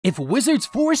If wizards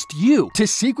forced you to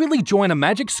secretly join a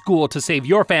magic school to save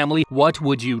your family, what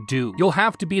would you do? You'll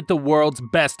have to beat the world's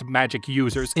best magic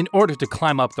users in order to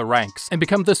climb up the ranks and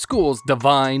become the school's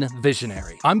divine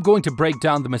visionary. I'm going to break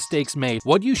down the mistakes made,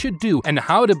 what you should do, and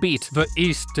how to beat the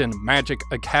EASTON Magic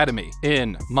Academy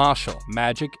in Mashle,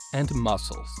 Magic and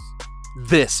Muscles.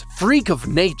 This freak of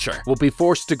nature will be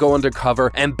forced to go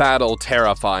undercover and battle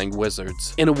terrifying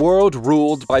wizards. In a world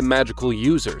ruled by magical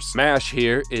users, Mash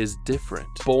here is different.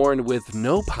 Born with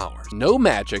no powers, no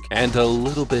magic, and a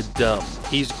little bit dumb.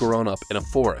 He's grown up in a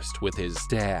forest with his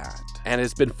dad and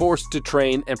has been forced to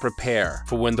train and prepare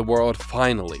for when the world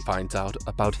finally finds out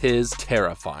about his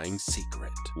terrifying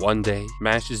secret. One day,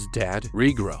 Mash's dad,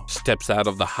 Regro, steps out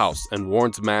of the house and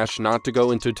warns Mash not to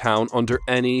go into town under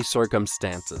any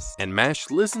circumstances. And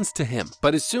Mash listens to him,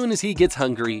 but as soon as he gets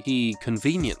hungry, he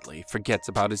conveniently forgets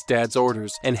about his dad's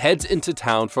orders and heads into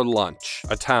town for lunch,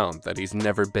 a town that he's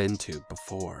never been to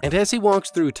before. And as he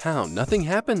walks through town, nothing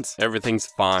happens. Everything's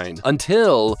fine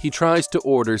until he tries to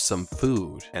order some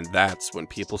food, and that's when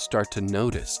people start to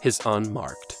notice his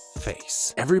unmarked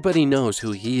face. Everybody knows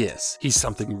who he is. He's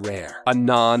something rare, a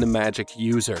non-magic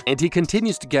user, and he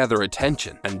continues to gather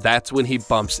attention. And that's when he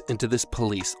bumps into this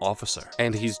police officer,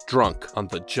 and he's drunk on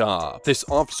the job. This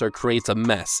officer creates a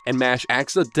mess, and Mash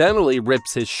accidentally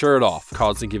rips his shirt off,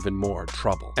 causing even more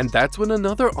trouble. And that's when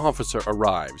another officer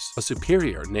arrives, a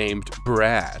superior named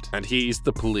Brad, and he's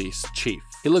the police chief.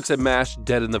 He looks at Mash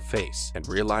dead in the face and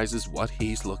realizes what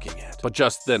he's looking at. But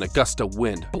just then, a gust of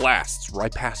wind blasts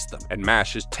right past them, and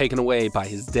Mash is taken away by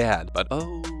his dad, but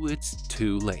oh, it's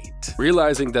too late.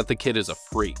 Realizing that the kid is a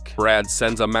freak, Brad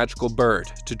sends a magical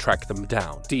bird to track them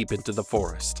down deep into the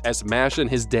forest as Mash and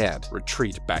his dad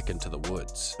retreat back into the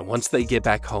woods. And once they get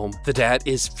back home, the dad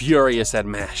is furious at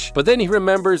Mash, but then he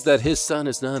remembers that his son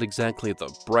is not exactly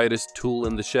the brightest tool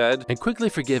in the shed and quickly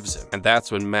forgives him. And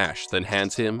that's when Mash then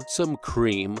hands him some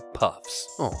cream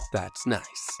puffs. Oh, that's nice.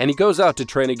 And he goes out to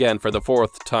train again for the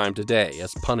 4th time today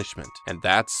as punishment. And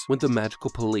that's when the magical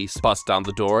police bust down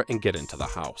the door and get into the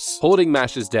house. Holding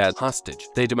Mash's dad hostage,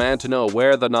 they demand to know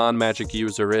where the non-magic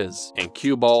user is. And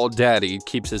Cue Ball Daddy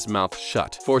keeps his mouth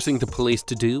shut, forcing the police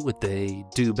to do what they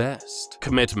do best: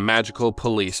 commit magical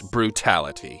police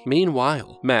brutality.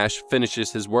 Meanwhile, Mash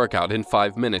finishes his workout in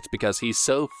 5 minutes because he's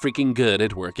so freaking good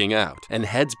at working out, and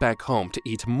heads back home to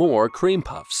eat more cream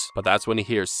puffs. But that's when he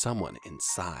hears someone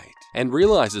inside and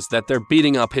realizes that they're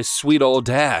beating up his sweet old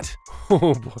dad.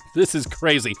 Oh boy, this is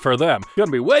crazy for them. It's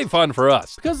gonna be way fun for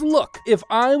us. Because look, if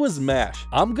I was Mash,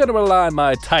 I'm gonna rely on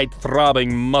my tight,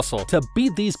 throbbing muscle to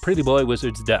beat these pretty boy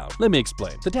wizards down. Let me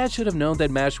explain. The dad should have known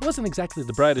that Mash wasn't exactly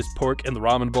the brightest pork in the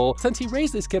ramen bowl since he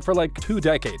raised this kid for like 2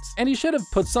 decades. And he should have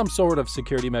put some sort of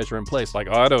security measure in place, like,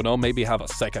 I don't know, maybe have a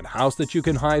second house that you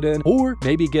can hide in, or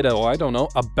maybe get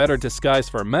a better disguise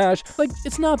for Mash. Like,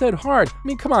 it's not that hard. I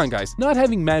mean, come on guys, not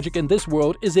having magic in this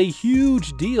world is a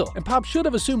huge deal. And Pop should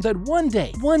have assumed that one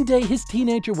day his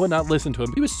teenager would not listen to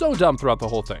him. He was so dumb throughout the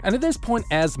whole thing. And at this point,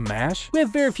 as Mash, we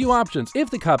have very few options. If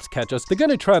the cops catch us, they're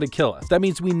gonna try to kill us. That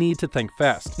means we need to think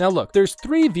fast. Now look, there's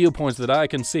 3 viewpoints that I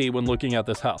can see when looking at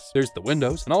this house. There's the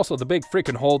windows, and also the big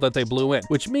freaking hole that they blew in,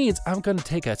 which means I'm gonna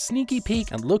take a sneaky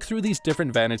peek and look through these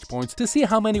different vantage points to see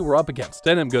how many we're up against.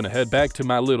 Then I'm gonna head back to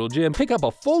my little gym, pick up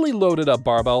a fully loaded up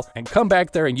barbell, and come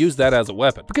back there and use that as a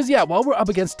weapon. Because yeah, while we're up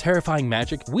against terrifying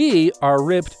magic, we are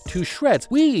ripped to shreds.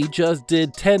 We just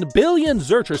did 10 billion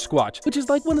Zercher squats, which is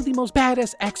like one of the most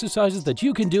badass exercises that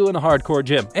you can do in a hardcore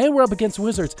gym. And we're up against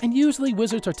wizards, and usually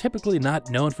wizards are typically not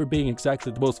known for being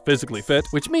exactly the most physically fit,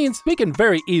 which means we can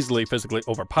very easily physically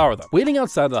overpower them. Waiting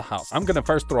outside of the house, I'm gonna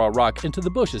first throw a rock into the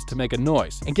bushes to make a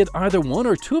noise and get either 1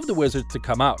 or 2 of the wizards to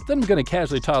come out. Then I'm gonna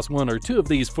casually toss 1 or 2 of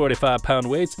these 45-pound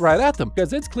weights right at them,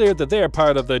 because it's clear that they are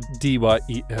part of the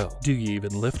DYEL. Do you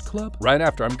even lift club? Right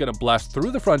after, I'm gonna blast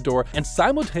through the front door and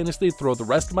simultaneously throw the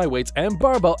rest of my weights and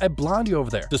barbell at Blondie over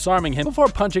there, disarming him before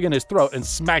punching in his throat and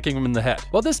smacking him in the head.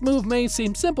 While this move may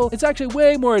seem simple, it's actually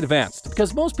way more advanced,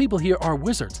 because most people here are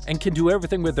wizards and can do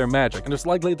everything with their magic, and it's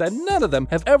likely that none of them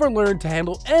have ever learned to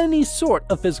handle any sort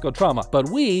of physical trauma, but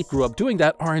we grew up doing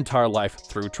that our entire life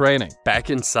through training. Back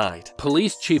inside,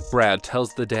 Police Chief Brad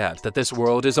tells the dad that this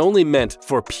world is only meant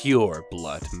for pure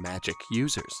blood magic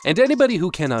users, and anybody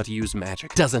who cannot use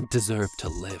magic doesn't deserve to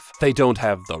live. They don't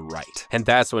have the right. And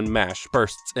that's when Mash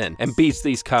bursts in and beats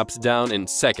these cops down in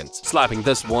seconds, slapping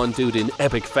this one dude in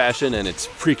epic fashion, and it's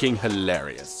freaking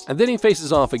hilarious. And then he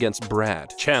faces off against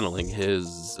Brad, channeling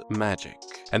his magic.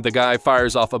 and the guy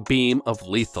fires off a beam of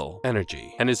lethal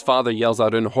energy. And his father yells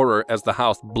out in horror as the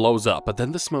house blows up, but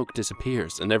then the smoke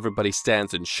disappears and everybody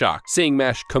stands in shock, seeing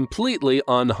Mash completely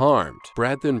unharmed.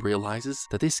 Brad then realizes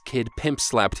that this kid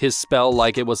pimp-slapped his spell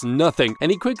like it was nothing,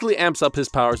 and he quickly amps up his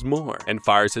powers more and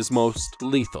fires his most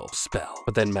lethal spell.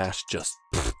 But then Mash just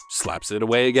slaps it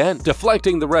away again,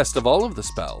 deflecting the rest of all of the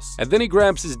spells. And then he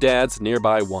grabs his dad's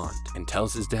nearby wand and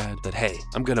tells his dad that, hey,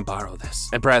 I'm gonna borrow this.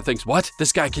 And Brad thinks, what?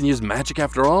 This guy can use magic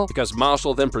after all? Because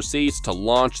Mashle then proceeds to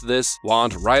launch this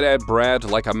wand right at Brad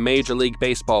like a Major League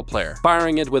Baseball player,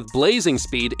 firing it with blazing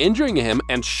speed, injuring him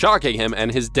and shocking him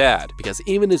and his dad, because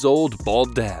even his old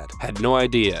bald dad had no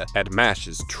idea at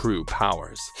Mash's true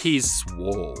powers. He's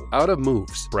swole. Out of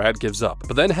moves, Brad gives up,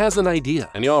 but then has an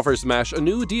idea, and he offers Mash a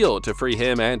new deal to free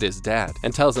him and his dad,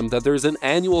 and tells him that there's an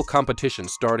annual competition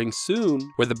starting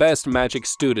soon where the best magic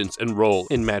students enroll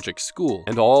in magic school,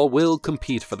 and all will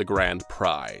compete for the grand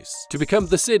prize to become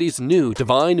the city's new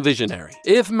divine visionary.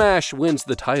 If Mash wins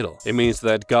the title, it means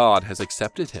that God has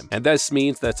accepted him, and this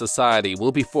means that society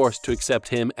will be forced to accept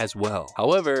him as well.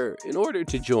 However, in order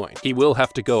to join, he will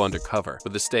have to go undercover.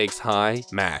 With the stakes high,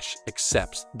 Mash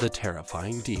accepts the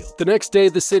terrifying deal. The next day,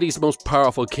 the city's most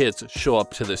powerful kids show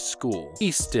up to this school,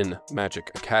 EASTON Magic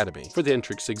Academy, for the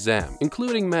entrance exam,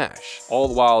 including Mash, all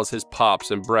the while as his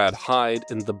pops and Brad hide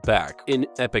in the back in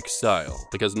epic style,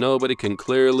 because nobody can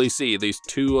clearly see these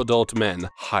two adult men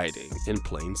hiding in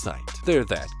plain sight. They're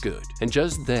that good. And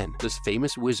just then, this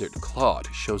famous wizard, Claude,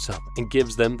 shows up and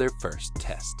gives them their first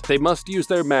test. They must use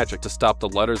their magic to stop the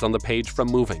letters on the page from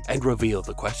moving and reveal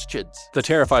the questions. The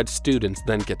terrified students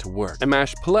then get to work, and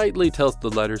Mash politely tells the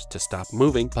letters to stop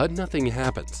moving, but nothing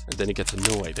happens. And then he gets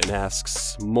annoyed and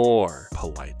asks more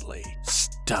politely,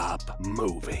 stop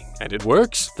moving. And it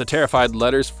works. The terrified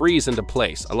letters freeze into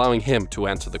place, allowing him to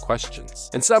answer the questions.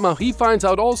 And somehow he finds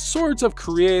out all sorts of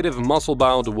creative,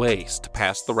 muscle-bound ways to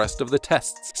pass the rest of the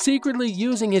tests, secretly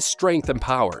using his strength and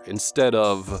power instead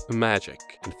of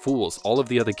magic, and fools all of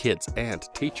the other kids and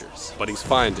teachers. But he's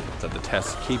finding that the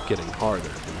tests keep getting harder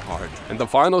and harder. And the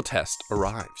final test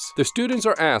arrives. The students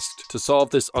are asked to solve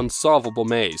this unsolvable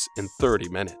maze in 30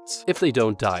 minutes. If they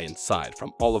don't die inside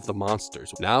from all of the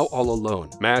monsters. Now all alone,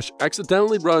 Mash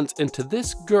accidentally runs into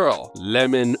this girl,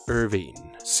 Lemon Irvine.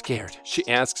 Scared, she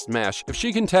asks Mash if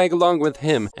she can tag along with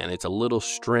him, and it's a little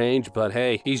strange, but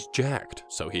hey, he's jacked,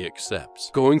 so he accepts.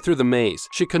 Going through the maze,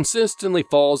 she consistently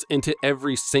falls into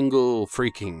every single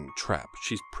freaking trap.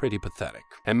 She's pretty pathetic.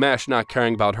 And Mash, not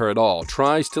caring about her at all,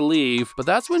 tries to leave, but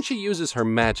that's when she uses her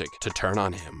magic to turn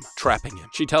on him, trapping him.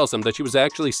 She tells him that she was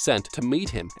actually sent to meet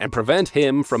him and prevent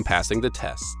him from passing the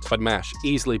test. But Mash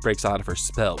easily breaks out of her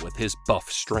spell with his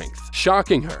buff strength,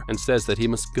 shocking her, and says that he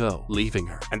must go, leaving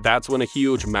her. And that's when a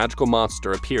huge magical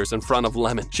monster appears in front of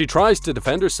Lemon. She tries to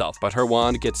defend herself, but her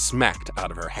wand gets smacked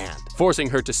out of her hand, forcing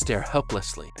her to stare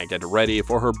helplessly and get ready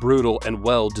for her brutal and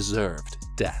well-deserved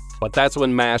death. But that's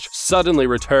when Mash suddenly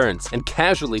returns and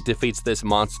casually defeats this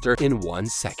monster in 1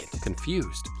 second.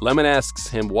 Confused, Lemon asks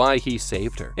him why he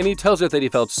saved her, and he tells her that he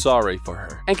felt sorry for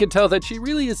her and can tell that she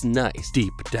really is nice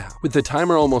deep down. With the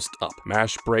timer almost up,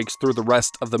 Mash breaks through the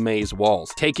rest of the maze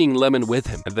walls, taking Lemon with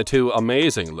him, and the two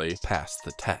amazingly pass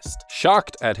the test.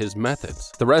 Shocked at his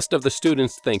methods, the rest of the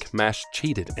students think Mash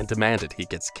cheated and demanded he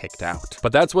gets kicked out.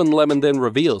 But that's when Lemon then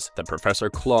reveals that Professor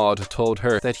Claude told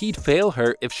her that he'd fail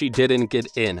her if she didn't get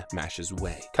in Mash's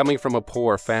way. Coming from a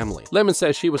poor family, Lemon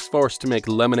says she was forced to make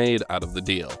lemonade out of the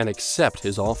deal and accept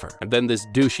his offer. And then this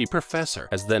douchey professor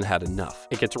has then had enough.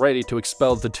 It gets ready to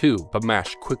expel the two, but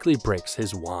Mash quickly breaks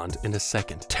his wand in a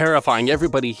second, terrifying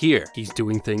everybody here. He's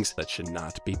doing things that should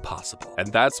not be possible.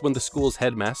 And that's when the school's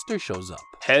headmaster shows up,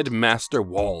 Headmaster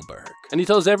Wahlberg. And he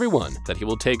tells everyone that he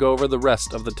will take over the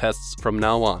rest of the tests from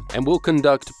now on and will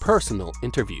conduct personal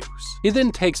interviews. He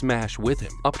then takes Mash with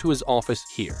him up to his office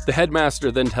here. The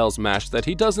headmaster then tells Mash that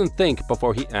he doesn't think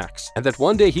before he acts, and that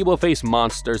one day he will face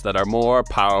monsters that are more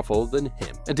powerful than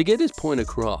him. And to get his point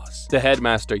across, the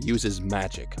headmaster uses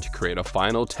magic to create a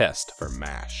final test for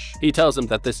Mash. He tells him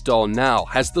that this doll now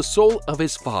has the soul of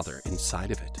his father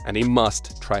inside of it, and he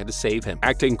must try to save him.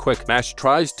 Acting quick, Mash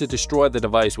tries to destroy the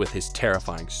device with his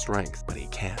terrifying strength, but he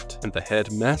can't, and the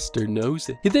headmaster knows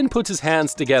it. He then puts his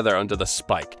hands together under the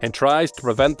spike and tries to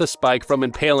prevent the spike from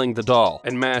impaling the doll,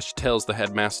 and Mash tells the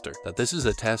headmaster that this is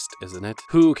a test, isn't it?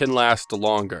 Who can last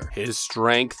longer, his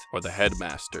strength or the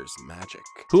headmaster's magic?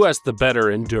 Who has the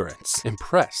better endurance?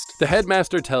 Impressed, the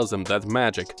headmaster tells him that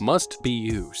magic must be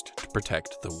used to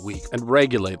protect the weak and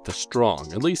regulate the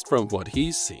strong, at least from what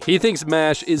he's seen. He thinks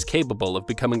Mash is capable of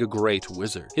becoming a great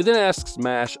wizard. He then asks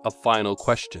Mash a final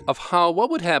question of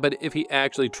what would happen if he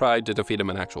actually tried to defeat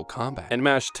him in actual combat. And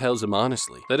Mash tells him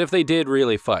honestly that if they did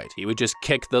really fight, he would just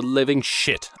kick the living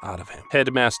shit out of him.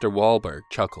 Headmaster Wahlberg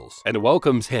chuckles and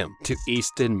welcomes him to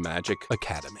EASTON Magic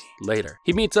Academy. Later,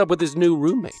 he meets up with his new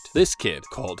roommate, this kid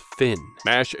called Finn.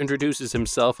 Mash introduces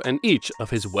himself and each of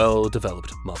his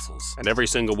well-developed muscles, and every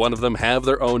single one of them have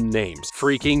their own names,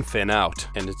 freaking Finn out.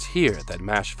 And it's here that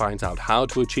Mash finds out how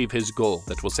to achieve his goal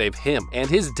that will save him and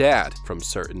his dad from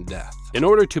certain death. In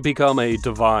order to become a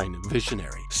divine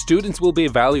visionary, students will be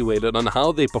evaluated on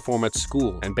how they perform at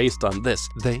school, and based on this,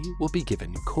 they will be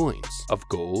given coins of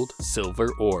gold, silver,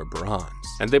 or bronze.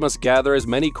 And they must gather as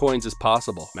many coins as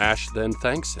possible. Mash then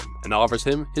thanks him and offers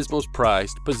him his most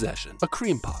prized possession, a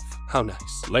cream puff. How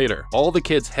nice. Later, all the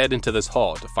kids head into this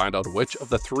hall to find out which of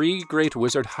the 3 great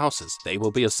wizard houses they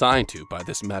will be assigned to by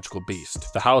this magical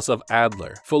beast. The House of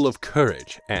Adler, full of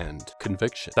courage and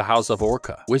conviction. The House of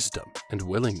Orca, wisdom and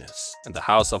willingness. And the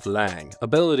House of Lang,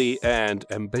 ability and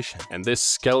ambition. And this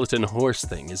skeleton horse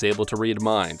thing is able to read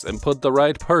minds and put the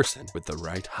right person with the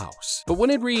right house. But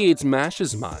when it reads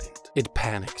Mash's mind, it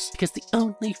panics, because the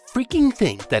only freaking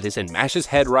thing that is in Mash's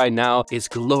head right now is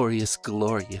glorious,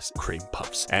 glorious cream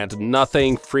puffs, and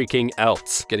nothing freaking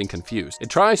else. Getting confused, it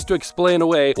tries to explain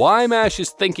away why Mash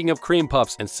is thinking of cream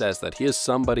puffs and says that he is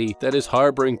somebody that is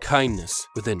harboring kindness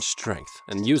within strength,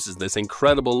 and uses this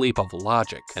incredible leap of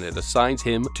logic, and it assigns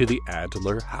him to the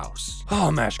Adler house.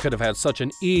 Oh, Mash could have had such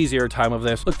an easier time of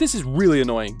this. Look, this is really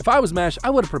annoying. If I was Mash, I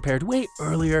would have prepared way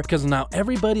earlier, because now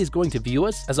everybody is going to view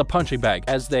us as a punching bag,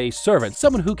 as they servant,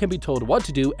 someone who can be told what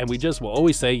to do, and we just will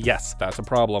always say yes. That's a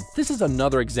problem. This is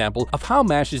another example of how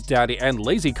Mash's daddy and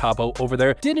Lazy Capo over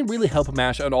there didn't really help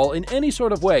Mash at all in any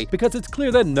sort of way, because it's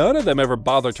clear that none of them ever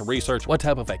bothered to research what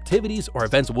type of activities or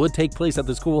events would take place at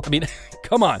the school. I mean,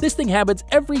 come on, this thing happens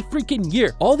every freaking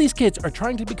year. All these kids are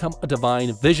trying to become a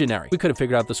divine visionary. We could have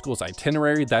figured out the school's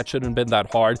itinerary. That shouldn't have been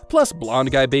that hard. Plus,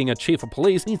 blonde guy being a chief of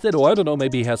police means that, oh, I don't know,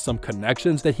 maybe he has some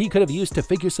connections that he could have used to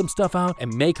figure some stuff out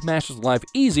and make Mash's life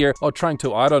easier while trying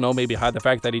to, I don't know, maybe hide the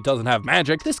fact that he doesn't have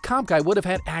magic. This cop guy would have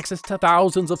had access to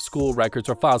thousands of school records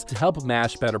or files to help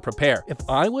Mash better prepare. If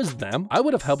I was them, I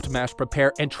would have helped Mash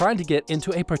prepare and trying to get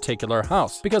into a particular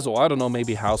house. Because, oh, I don't know,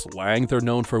 maybe House Lang, they're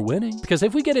known for winning. Because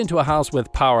if we get into a house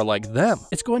with power like them,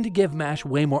 it's going to give Mash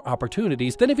way more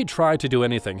opportunities than if he tried to do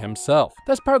anything himself.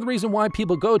 That's part of the reason why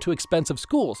people go to expensive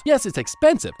schools. Yes, it's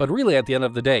expensive, but really at the end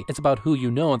of the day, it's about who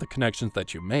you know and the connections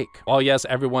that you make. While yes,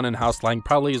 everyone in House Lang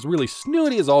probably is really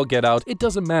snooty as all get out, it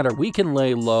doesn't matter. We can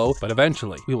lay low, but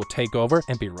eventually we will take over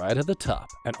and be right at the top.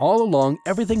 And all along,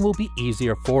 everything will be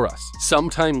easier for us.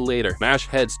 Sometime later, Mash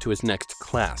heads to his next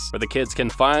class, where the kids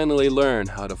can finally learn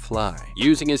how to fly.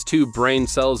 Using his 2 brain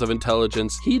cells of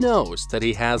intelligence, he knows that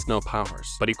he has no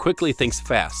powers, but he quickly thinks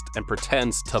fast and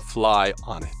pretends to fly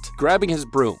on it. Grabbing his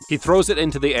broom, he throws it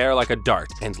into the air like a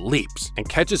dart and leaps and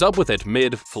catches up with it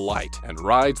mid-flight and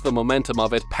rides the momentum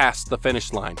of it past the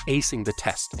finish line, acing the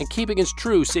test and keeping his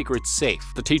true secret safe.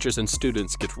 The teachers and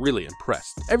students get really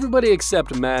impressed. Everybody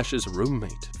except Mash's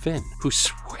roommate, Finn, who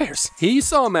swears he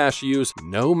saw Mash use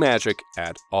no magic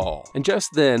at all. And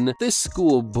just then, this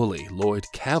school bully, Lloyd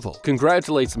Cavil,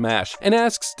 congratulates Mash and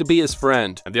asks to be his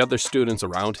friend, and the other students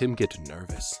around him get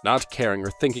nervous, not caring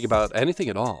or thinking about anything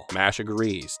at all. Mash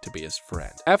agrees to be his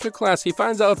friend. After class, he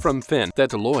finds out from Finn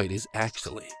that Lloyd is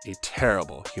actually a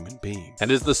terrible human being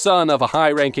and is the son of a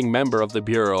high-ranking member of the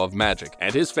Bureau of Magic,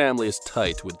 and his family is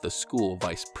tight with the school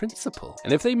vice principal.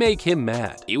 And if they make him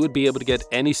mad, he would be able to get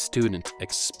any student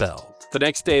expelled. The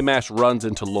next day, Mash runs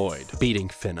into Lloyd, beating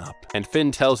Finn up, and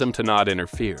Finn tells him to not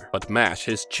interfere. But Mash,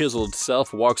 his chiseled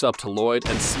self, walks up to Lloyd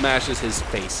and smashes his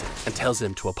face in and tells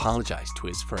him to apologize to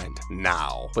his friend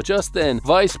now. But just then,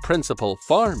 Vice Principal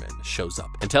Farman shows up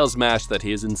and tells Mash that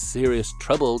he is in serious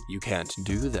trouble. You can't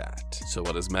do that. So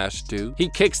what does Mash do? He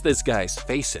kicks this guy's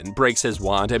face in, breaks his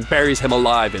wand, and buries him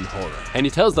alive in horror. And he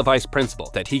tells the Vice Principal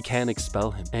that he can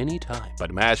expel him anytime,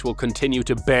 but Mash will continue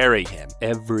to bury him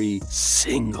every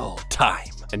single time.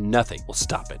 and nothing will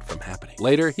stop it from happening.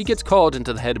 Later, he gets called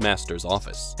into the headmaster's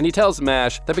office, and he tells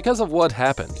Mash that because of what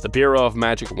happened, the Bureau of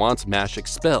Magic wants Mash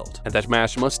expelled, and that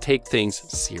Mash must take things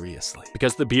seriously,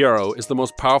 because the Bureau is the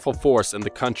most powerful force in the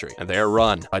country, and they are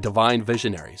run by divine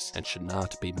visionaries and should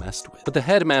not be messed with. But the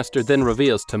headmaster then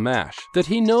reveals to Mash that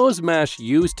he knows Mash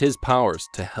used his powers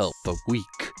to help the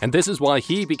weak, and this is why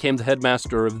he became the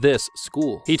headmaster of this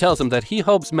school. He tells him that he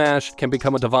hopes Mash can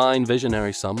become a divine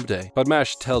visionary someday, but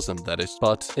Mash tells him that it's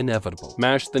but inevitable.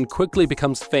 Mash then quickly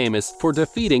becomes famous for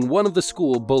defeating one of the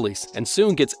school bullies, and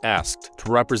soon gets asked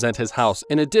to represent his house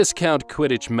in a discount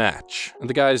Quidditch match. And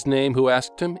the guy's name who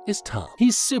asked him is Tom.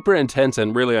 He's super intense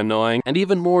and really annoying, and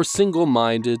even more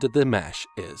single-minded than Mash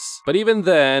is. But even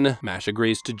then, Mash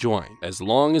agrees to join, as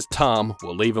long as Tom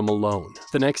will leave him alone.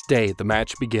 The next day, the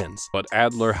match begins, but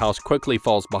Adler House quickly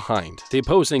falls behind. The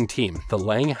opposing team, the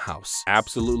Lang House,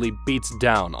 absolutely beats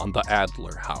down on the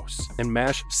Adler House, and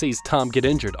Mash sees Tom get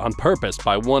injured on purpose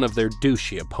by one of their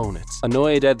douchey opponents.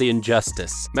 Annoyed at the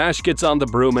injustice, Mash gets on the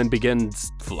broom and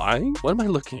begins flying? What am I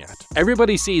looking at?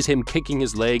 Everybody sees him kicking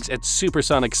his legs at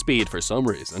supersonic speed for some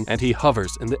reason, and he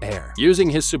hovers in the air. Using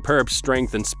his superb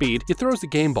strength and speed, he throws the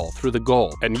game ball through the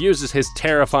goal and uses his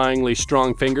terrifyingly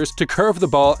strong fingers to curve the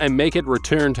ball and make it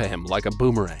return to him like a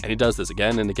boomerang. And he does this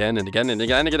again and again and again and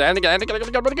again and again and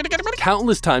again,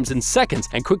 countless times in seconds,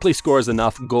 and quickly scores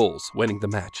enough goals, winning the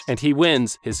match. And he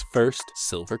wins his first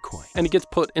silver coin, and he gets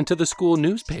put into the school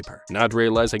newspaper, not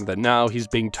realizing that now he's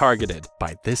being targeted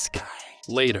by this guy.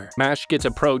 Later, Mash gets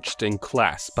approached in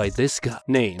class by this guy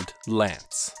named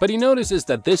Lance, but he notices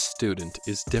that this student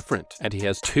is different, and he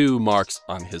has 2 marks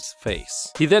on his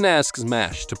face. He then asks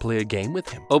Mash to play a game with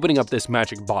him, opening up this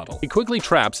magic bottle. He quickly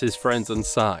traps his friends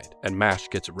inside, and Mash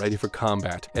gets ready for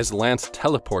combat as Lance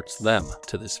teleports them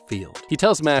to this field. He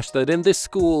tells Mash that in this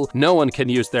school, no one can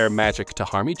use their magic to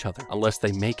harm each other unless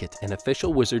they make it an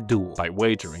official wizard duel by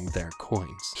wagering their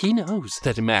coins. He knows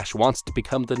that Mash wants to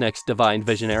become the next divine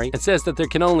visionary and says that there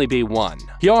can only be one.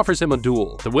 He offers him a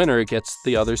duel. The winner gets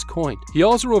the other's coin. He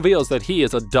also reveals that he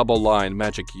is a double-line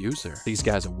magic user. These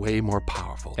guys are way more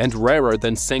powerful and rarer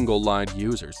than single-line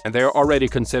users, and they are already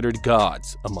considered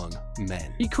gods among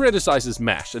men. He criticizes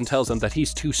Mash and tells him that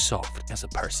he's too soft as a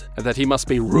person, and that he must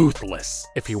be ruthless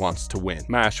if he wants to win.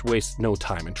 Mash wastes no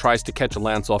time and tries to catch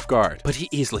Lance off guard, but he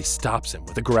easily stops him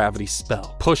with a gravity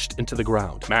spell. Pushed into the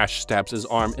ground, Mash stabs his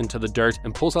arm into the dirt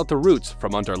and pulls out the roots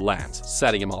from under Lance,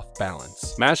 setting him off balance.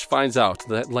 Mash finds out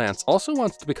that Lance also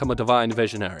wants to become a divine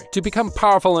visionary, to become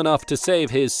powerful enough to save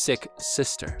his sick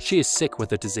sister. She is sick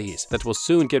with a disease that will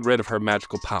soon get rid of her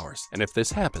magical powers, and if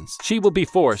this happens, she will be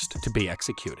forced to be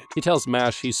executed. He tells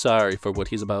Mash he's sorry for what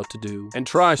he's about to do, and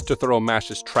tries to throw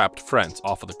Mash's trapped friends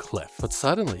off of the cliff. But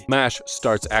suddenly, Mash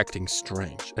starts acting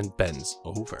strange and bends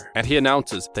over, and he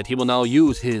announces that he will now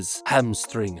use his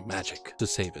hamstring magic to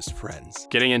save his friends.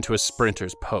 Getting into a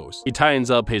sprinter's pose, he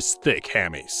tightens up his thick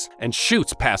hammies and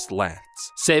shoots past Lance,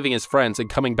 saving his friends and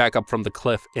coming back up from the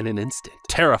cliff in an instant,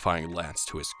 terrifying Lance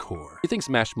to his core. He thinks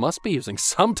Mash must be using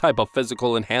some type of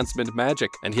physical enhancement magic,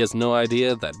 and he has no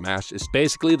idea that Mash is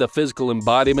basically the physical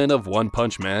embodiment of One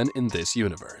Punch Man in this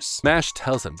universe. Mash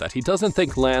tells him that he doesn't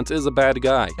think Lance is a bad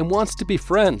guy and wants to be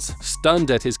friends. Stunned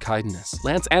at his kindness,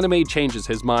 Lance anime changes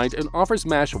his mind and offers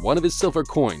Mash one of his silver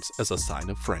coins as a sign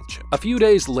of friendship. A few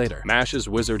days later, Mash's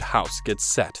wizard house gets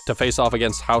set to face off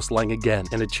against House Lang again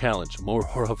in a challenge more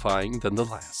horrifying than the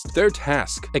last. Their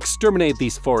task: exterminate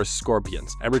these forest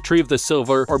scorpions and retrieve the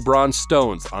silver or bronze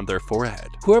stones on their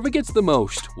forehead. Whoever gets the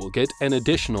most will get an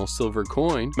additional silver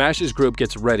coin. Mash's group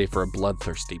gets ready for a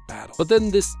bloodthirsty battle, but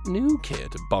then this new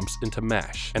kid bumps into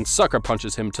Mash and sucker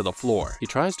punches him to the floor. He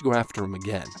tries to go after him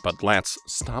again, but Lance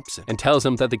stops him and tells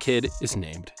him that the kid is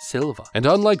named Silva, and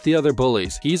unlike the other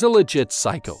bullies, he's a legit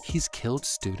psycho. He's killed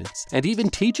students and even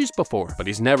teachers before, but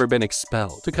he's never been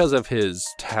expelled because of his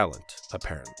talent,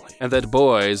 apparently, and that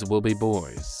boys will be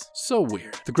boys. So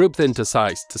weird. The group then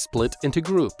decides to split into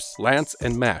groups. Lance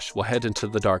and Mash will head into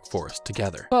the dark forest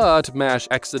together, but Mash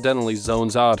accidentally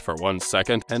zones out for 1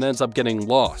 second and ends up getting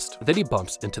lost. Then he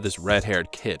bumps into this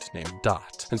red-haired kid named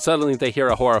Dot, and suddenly they hear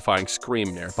a horrifying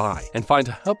scream nearby and find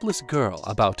a helpless girl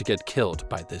about to get killed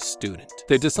by this student.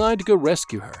 They decide to go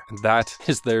rescue her, and that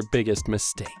is their biggest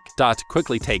mistake. Dot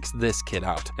quickly takes this kid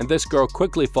out, and this girl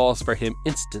quickly falls for him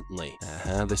instantly.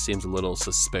 This seems a little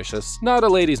suspicious. this, not a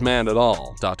ladies' man at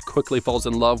all. Dot quickly falls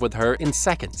in love with her in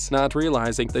seconds, not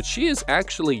realizing that she is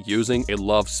actually using a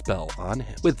love spell on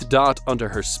him. With Dot under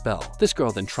her spell, this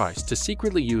girl then tries to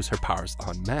secretly use her powers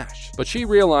on Mash, but she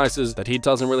realizes that he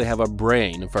doesn't really have a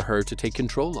brain for her to take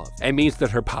control of, and means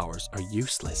that her powers are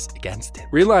useless against him.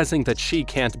 Realizing that she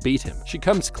can't beat him, she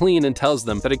comes clean and tells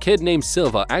them that a kid named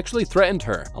Silva actually threatened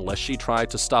her unless she tried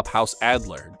to stop House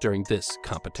Adler during this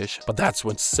competition. But that's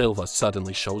when Silva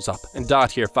suddenly shows up, and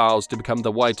Dot here vows to become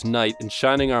the white knight in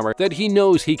shining armor that he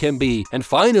knows he can be, and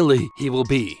finally, he will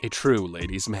be a true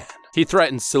ladies' man. He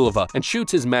threatens Silva and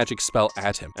shoots his magic spell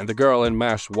at him, and the girl and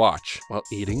Mash watch while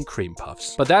eating cream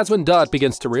puffs. But that's when Dot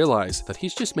begins to realize that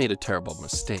he's just made a terrible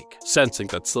mistake, sensing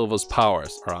that Silva's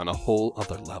powers are on a whole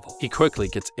other level. He quickly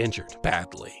gets injured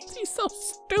badly. He's so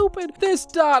stupid. This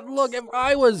Dot, look, if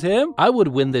I was him, I would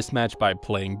win this match by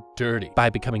playing dirty, by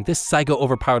becoming this psycho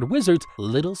overpowered wizard's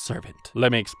little servant.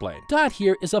 Let me explain. Dot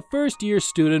here is a first-year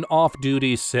student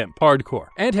off-duty simp, hardcore,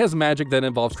 and has magic that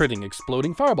involves creating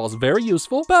exploding fireballs. Very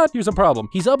useful, but here's a problem.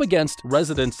 He's up against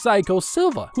resident psycho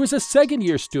Silva, who is a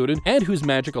second-year student and whose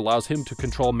magic allows him to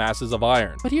control masses of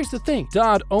iron. But here's the thing,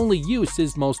 Dot only used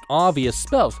his most obvious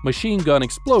spells, machine gun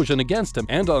explosion, against him,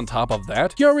 and on top of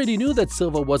that, he already knew that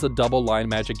Silva was a double-line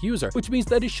magic user, which means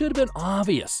that it should have been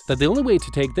obvious that the only way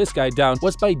to take this guy down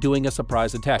was by doing a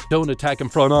surprise attack. Don't attack him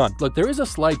front on. Look, there is a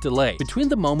slight delay between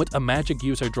the moment a magic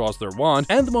user draws their wand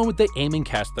and the moment they aim and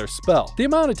cast their spell. The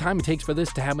amount of time it takes for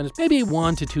this to happen is maybe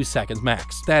 1 to 2 seconds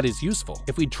max. That is useful.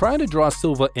 If we try to draw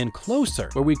Silva in closer,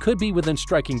 where we could be within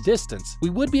striking distance, we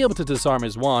would be able to disarm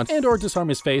his wand and or disarm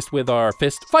his face with our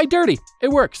fist. Fight dirty! It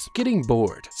works. Getting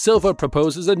bored, Silva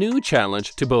proposes a new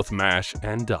challenge to both Mash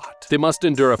and Dot. They must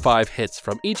endure 5 hits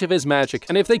from each of his magic,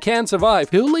 and if they can survive,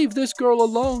 he'll leave this girl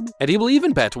alone. And he will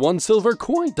even bet 1 silver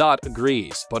coin. Dot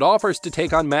agrees, but offers to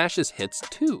take on Mash's hits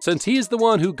too, since he is the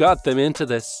one who got them into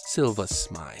this. Silva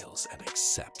smiles and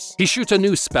accepts. He shoots a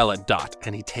new spell at Dot,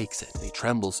 and he takes it. He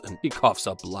trembles and he coughs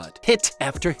up blood. Hit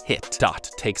after hit. Dot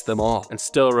takes them all and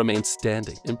still remains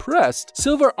standing. Impressed,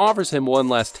 Silva offers him 1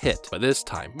 last hit, but this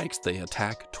time makes the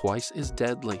attack twice as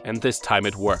deadly. And this time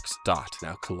it works. Dot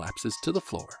now collapses to the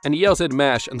floor, and he yells at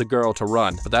Mash and the girl to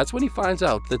run, but that's when he finds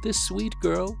out that this sweet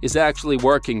girl is actually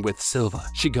working with Silva.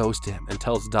 She goes to him and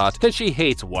tells Dot that she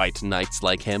hates white knights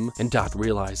like him, and Dot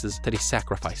realizes that he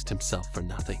sacrificed himself for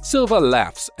nothing. Silva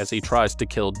laughs as he tries to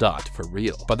kill Dot for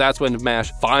real, but that's when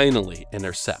Mash finally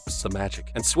intercepts the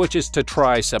magic and switches to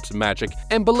triceps magic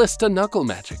and ballista knuckle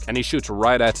magic, and he shoots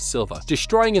right at Silva,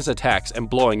 destroying his attacks and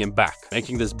blowing him back,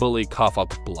 making this bully cough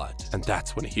up blood. And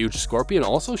that's when a huge scorpion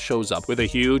also shows up with a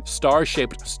huge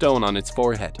star-shaped stone on its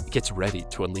forehead. It gets ready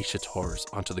to unleash its horrors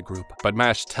onto the group, but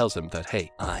Mash tells him that,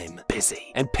 hey, I'm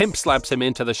busy, and pimp slaps him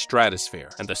into the stratosphere,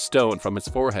 and the stone from its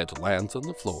forehead lands on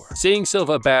the floor. Seeing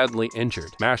Silva badly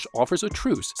injured, Mash offers a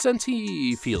truce since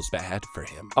he feels bad for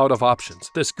him. Out of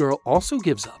options, this girl also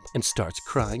gives up and starts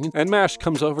crying, and Mash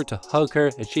comes over to hug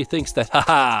her, and she thinks that,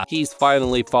 haha, he's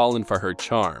finally fallen for her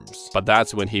charms. But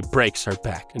that's when he breaks her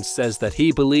back and says that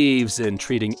he believes in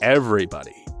treating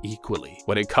everybody equally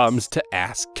when it comes to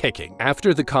ass kicking.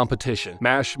 After the competition,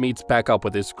 Mash meets back up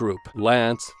with his group,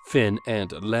 Lance, Finn,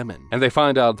 and Lemon, and they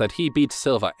find out that he beat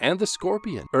Silva and the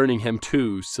Scorpion, earning him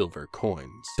 2 silver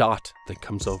coins. Dot then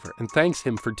comes over and thanks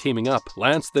him for teaming up.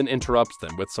 Lance then interrupts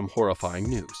them with some horrifying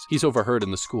news. He's overheard in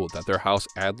the school that their house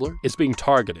Adler is being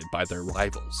targeted by their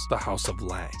rivals, the House of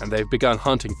Lang, and they've begun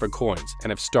hunting for coins and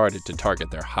have started to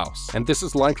target their house. And this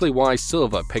is likely why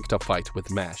Silva picked a fight with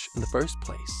Mash in the first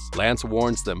place. Lance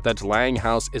warns them that Lang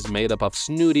House is made up of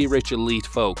snooty rich elite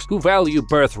folks who value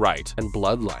birthright and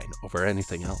bloodline over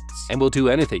anything else, and will do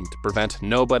anything to prevent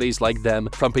nobodies like them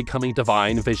from becoming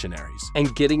divine visionaries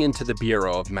and getting into the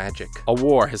Bureau of Magic. A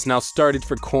war has now started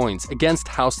for coins against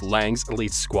House Lang's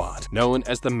elite squad, known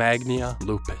as the Magna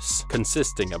Lupus,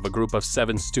 consisting of a group of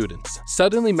 7 students.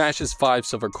 Suddenly, Mash's 5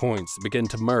 silver coins begin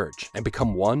to merge and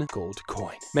become 1 gold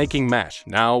coin, making Mash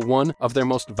now one of their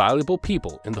most valuable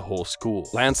people in the whole school.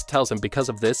 Lance tells him because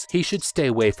of this, he should stay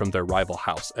away from their rival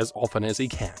house as often as he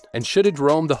can, and shouldn't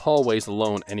roam the hallways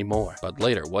alone anymore. But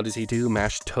later, what does he do?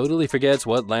 Mash totally forgets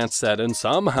what Lance said and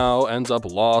somehow ends up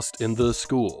lost in the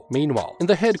school. Meanwhile, in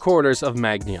the headquarters of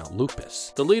Magna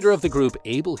Lupus, the leader of the group,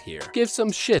 Abel here, gives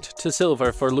some shit to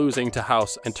Silva for losing to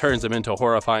House and turns him into a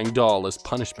horrifying doll as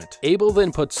punishment. Abel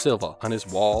then puts Silva on his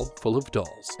wall full of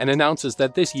dolls and announces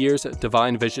that this year's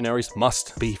divine visionaries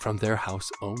must be from their house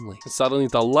only. And suddenly,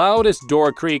 the loudest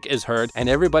door creak is heard, and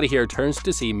everybody here turns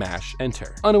to see Mash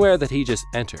enter, unaware that he just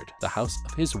entered the house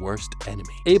of his worst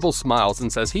enemy. Abel smiles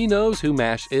and says he knows who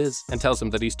Mash is, and tells him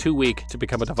that he's too weak to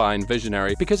become a divine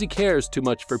visionary because he cares too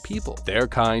much for people. Their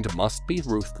kind must be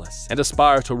ruthless and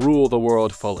aspire to rule the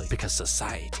world fully because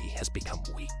society has become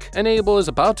weak. And Abel is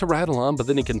about to rattle on, but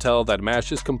then he can tell that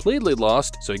Mash is completely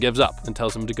lost, so he gives up and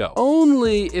tells him to go.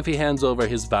 Only if he hands over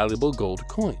his valuable gold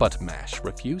coin. But Mash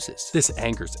refuses. This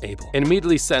angers Abel and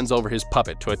immediately sends over his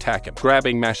puppet to attack him,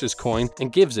 grabbing Mash's coin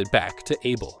and gives it back to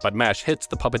Abel. But Mash hits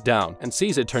the puppet down and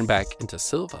sees it turn back into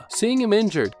Silva. Seeing him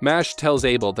injured, Mash tells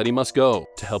Abel that he must go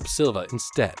to help Silva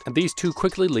instead, and these two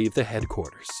quickly leave the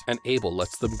headquarters, and Abel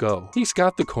lets them go. He's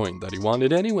got the coin that he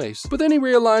wanted anyways, but then he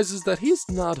realizes that he's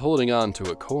not holding on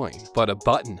to a coin, but a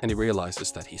button, and he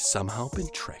realizes that he's somehow been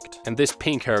tricked. And this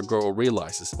pink-haired girl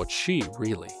realizes what she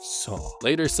really saw.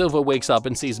 Later, Silva wakes up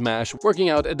and sees Mash working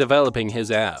out and developing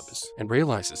his abs, and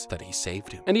realizes that he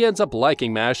saved him. And he ends up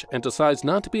liking Mash and decides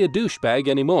not to be a douchebag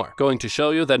anymore, going to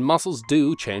show you that muscles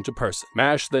do change a person.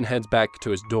 Mash then heads back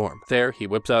to his dorm. There, he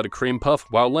whips out a cream puff,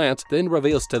 while Lance then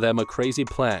reveals to them a crazy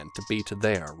plan to beat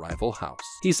their rival house.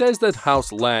 He says that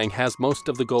House Lang has most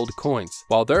of the gold coins,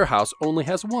 while their house only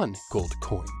has one gold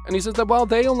coin. And he says that while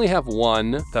they only have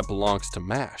one that belongs to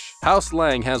Mash, House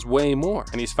Lang has way more.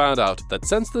 And he's found out that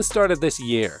since the start of this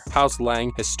year, House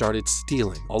Lang has started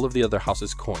stealing all of the other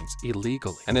house's coins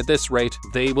illegally. And at this rate,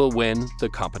 they will win the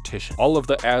competition. All of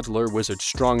the Adler wizards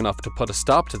strong enough to put a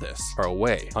stop to this are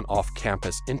away on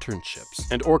off-campus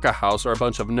internships. And Orca House are a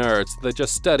bunch of nerds that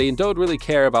just study and don't really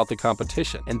care about the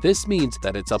competition. And this means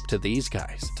that it's up to these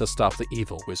guys to stop the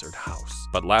evil wizard house.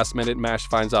 But last minute, Mash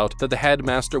finds out that the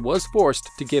headmaster was forced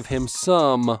to give him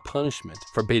some punishment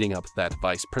for beating up that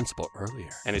vice principal earlier.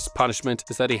 And his punishment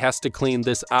is that he has to clean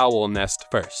this owl nest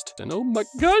first. And oh my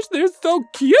gosh, they're so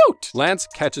cute! Lance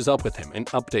catches up with him and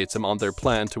updates him on their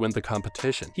plan to win the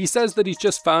competition. He says that he's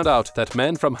just found out that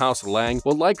men from House Lang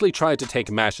will likely try to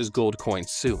take Mash's gold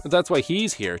coins soon. And that's why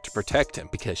he's here to protect him,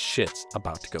 because shit's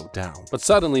about to go down. But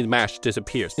suddenly Mash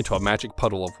disappears into a magic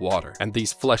puddle of water, and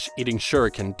these flesh-eating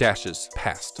shuriken dashes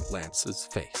past Lance's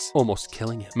face, almost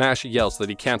killing him. Mash yells that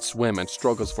he can't swim and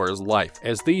struggles for his life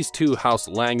as these two House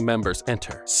Lang members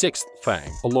enter. 6th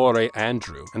Fang, Olore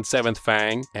Andrew, and 7th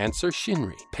Fang answer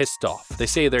Shinri. Pissed off, they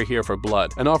say they're here for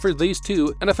blood and offer these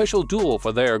two an official duel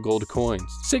for their gold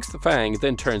coins. 6th Fang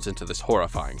then turns into this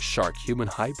horrifying shark-human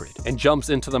hybrid and jumps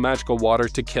into the magical water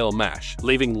to kill Mash,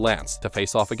 leaving Lance to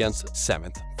face off against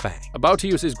 7th Fang. About to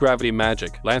use his gravity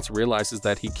magic, Lance realizes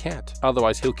that he can't,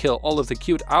 otherwise he'll kill all of the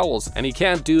cute owls, and he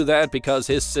can't do that because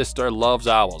his sister loves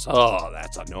owls. Oh,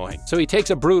 that's annoying. So he takes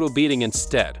a brutal beating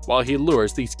instead, while he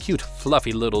lures these cute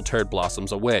fluffy little turd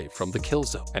blossoms away from the kill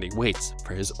zone, and he waits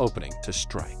for his opening to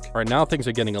strike. Alright, now things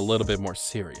are getting a little bit more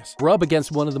serious. We're up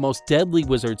against one of the most deadly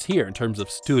wizards here in terms of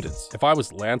students. If I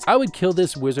was Lance, I would kill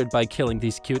this wizard by killing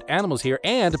these cute animals here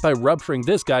and by rupturing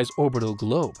this guy's orbital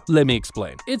globe. Let me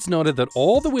explain. It's noted that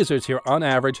all the wizards here on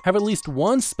average have at least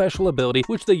one special ability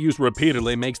which they use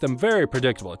repeatedly, makes them very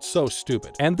predictable. It's so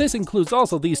stupid. And this includes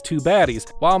also these two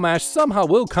baddies. While Mash somehow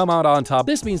will come out on top,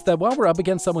 this means that while we're up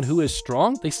against someone who is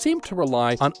strong, they seem to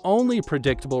rely on only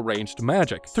predictable ranged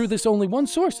magic through this only one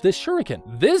source, this shuriken.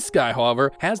 This guy,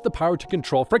 however, has the power to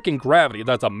control freaking gravity.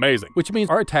 That's amazing, which means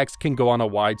our attacks can go on a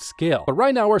wide scale. But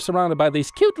right now we're surrounded by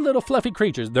these cute little fluffy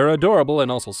creatures. They're adorable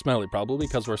and also smelly, probably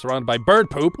because we're surrounded by bird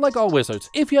poop like all wizards.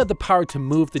 If you had the power to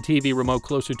move the TV remote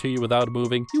closer to you without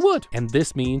moving, you would. And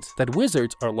this means that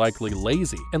wizards are likely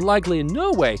lazy, and likely in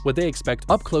no way would they expect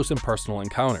up close and personal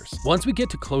encounters. Once we get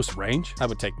to close range, I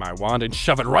would take my wand and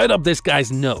shove it right up this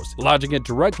guy's nose, lodging it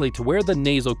directly to where the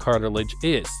nasal cartilage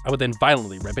is. I would then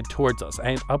violently rip it towards us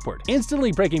and upward,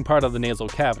 instantly breaking part of the nasal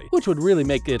cavity, which would really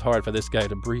make it hard for this guy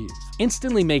to breathe,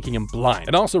 instantly making him blind,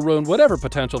 and also ruin whatever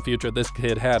potential future this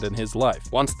kid had in his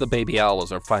life. Once the baby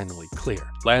owls are finally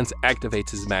clear, Lance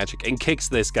activates his magic and kicks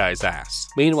this guy's ass.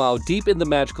 Meanwhile, deep in the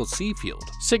magical sea field,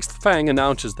 6th Fang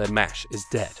announces that Mash is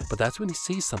dead, but that's when he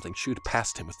sees something shoot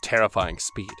past him with terrifying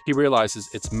speed. He realizes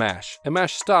it's Mash, and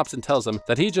Mash stops and tells him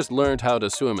that he just learned how to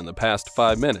swim in the past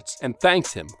 5 minutes, and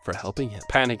thanks him for helping him.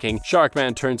 Panicking,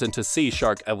 Sharkman turns into Sea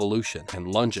Shark evolution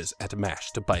and lunges at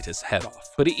Mash to bite his head off.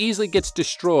 But he easily gets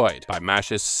destroyed by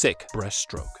Mash's sick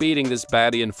breaststroke, beating this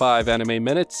baddie in 5 anime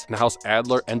minutes, and House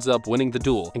Adler ends up winning the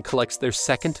duel and collects their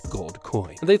 2nd gold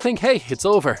coin. And they think, hey, it's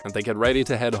over, and they get ready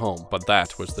to head home, but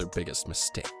that was their biggest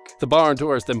mistake. The barn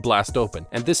doors then blast open,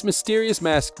 and this mysterious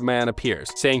masked man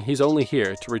appears, saying he's only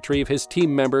here to retrieve his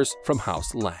team members from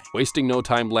House Lang. Wasting no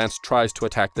time, Lance tries to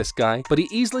attack this guy, but he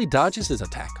easily dodges his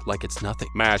attack like it's nothing.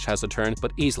 Mash has a turn,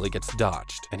 but easily gets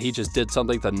dodged, and he just did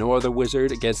something that no other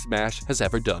wizard against Mash has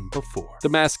ever done before. The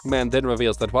masked man then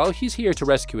reveals that while he's here to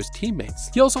rescue his teammates,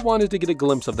 he also wanted to get a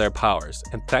glimpse of their powers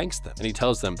and thanks them, and he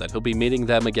tells them that he'll be meeting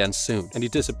them again soon, and he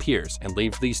disappears and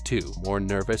leaves these two more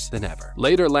nervous than ever.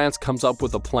 Later, Lance comes up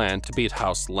with a plan to beat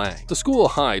House Lang. The school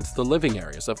hides the living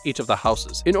areas of each of the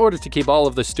houses in order to keep all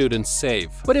of the students safe,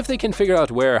 but if they can figure out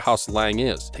where House Lang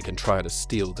is, they can try to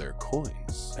steal their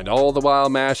coins. And all the while,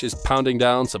 Mash is pounding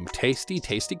down some tasty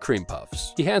cream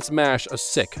puffs. He hands Mash a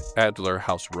sick Adler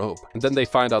house robe, and then they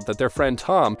find out that their friend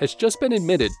Tom has just been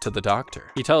admitted to the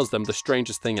doctor. He tells them the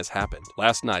strangest thing has happened.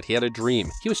 Last night, he had a dream.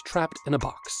 He was trapped in a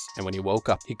box, and when he woke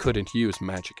up, he couldn't use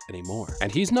magic anymore. And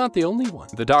he's not the only one.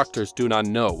 The doctors do not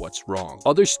know what's wrong.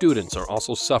 Other students are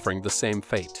also suffering the same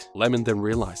fate. Lemon then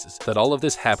realizes that all of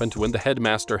this happened when the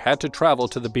headmaster had to travel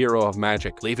to the Bureau of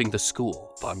Magic, leaving the school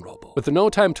vulnerable. With no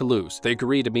time to lose, they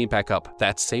agree to meet back up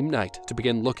that same night to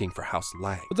begin looking for House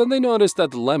Lang. But then they notice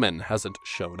that Lemon hasn't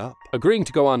shown up. Agreeing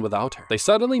to go on without her, they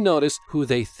suddenly notice who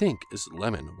they think is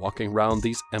Lemon walking around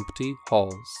these empty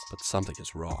halls. But something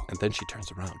is wrong, and then she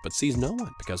turns around but sees no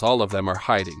one because all of them are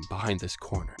hiding behind this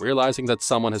corner. Realizing that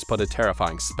someone has put a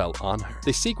terrifying spell on her,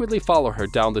 they secretly follow her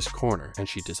down this corner and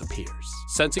she disappears.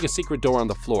 Sensing a secret door on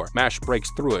the floor, Mash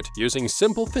breaks through it using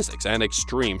simple physics and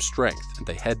extreme strength, and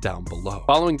they head down below.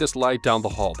 Following this light down the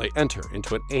hall, they enter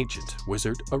into an ancient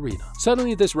wizard arena.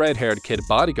 Suddenly, this red-haired kid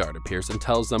bodyguard appears and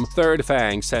tells them Third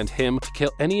Fang sent him to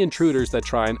kill any intruders that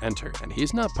try and enter, and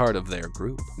he's not part of their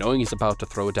group. Knowing he's about to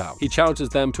throw down, he challenges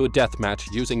them to a death match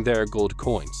using their gold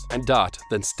coins, and Dot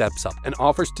then steps up and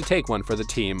offers to take one for the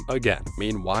team again.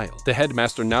 Meanwhile, the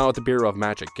headmaster now at the Bureau of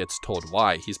Magic gets told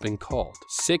why he's been called.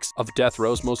 6 of Death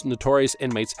Row's most notorious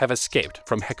inmates have escaped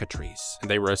from Hecatrice, and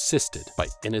they were assisted by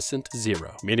Innocent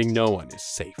Zero, meaning no one is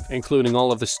safe, including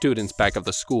all of the students back at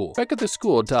the school. Back at the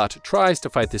school, Dot tries to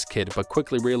fight this kid, but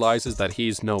quickly realizes that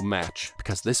he's no match,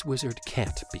 because this wizard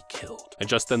can't be killed. And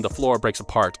just then the floor breaks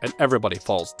apart and everybody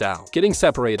falls down. Getting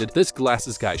separated, this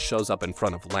glasses guy shows up in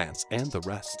front of Lance and the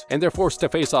rest, and they're forced to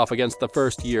face off against the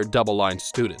first-year double-line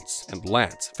students, and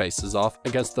Lance faces off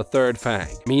against the Third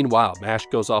Fang. Meanwhile, Mash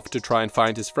goes off to try and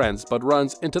find his friends, but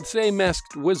runs into the same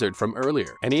masked wizard from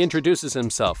earlier, and he introduces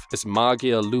himself as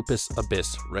Magia Lupus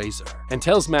Abyss Razor, and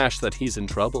tells Mash that he's in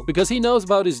trouble because he knows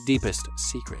about his deepest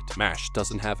secret. Mash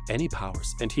doesn't have any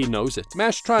powers, and he knows it.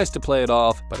 Mash tries to play it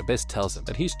off, but Abyss tells him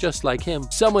that he's just like him,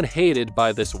 someone hated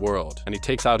by this world, and he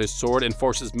takes out his sword and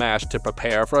forces Mash to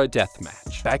prepare for a death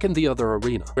match. Back in the other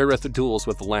arena, Wirith duels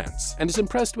with Lance, and is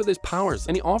impressed with his powers,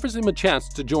 and he offers him a chance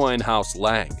to join House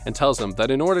Lang, and tells him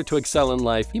that in order to excel in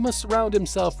life, he must surround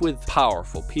himself with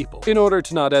powerful people, in order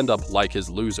to not end up like his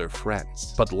loser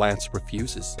friends. But Lance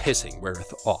refuses, pissing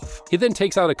Wirith off. He then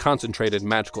takes out a concentrated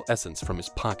magical essence from his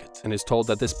pocket, and is told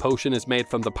that this potion is made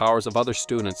from the powers of other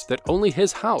students that only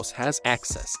his house has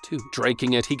access to.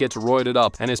 Drinking it, he gets roided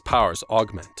up, and his powers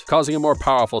augment, causing a more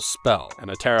powerful spell,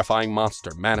 and a terrifying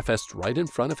monster manifests right in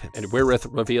front of him. And Wirith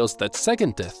reveals that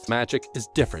second death magic is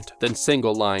different than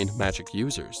single-line magic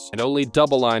users, and only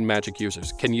double-line magic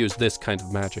users can use this kind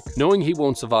of magic. Knowing he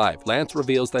won't survive, Lance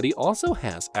reveals that he also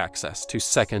has access to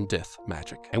second death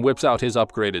magic, and whips out his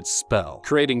upgraded spell,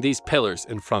 creating these pillars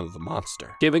in front of the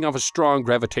monster, giving off a strong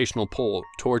gravitational pull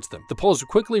towards them. The pulls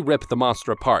quickly rip the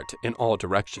monster apart in all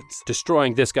directions,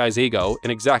 destroying this guy's ego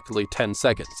in exactly 10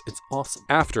 seconds. It's awesome.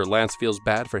 After, Lance feels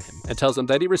bad for him and tells him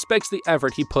that he respects the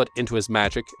effort he put into his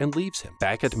magic and leaves him.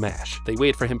 Back at Mash, they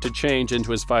wait for him to change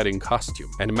into his fighting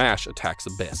costume, and Mash attacks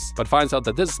Abyss, but finds out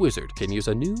that this wizard can use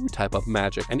a new type of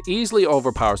magic and easily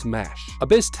overpowers Mash.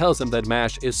 Abyss tells him that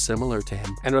Mash is similar to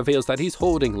him and reveals that he's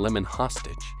holding Lemon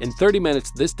hostage. In 30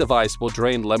 minutes, this device will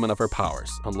drain Lemon of her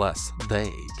powers, unless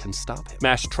they can stop him.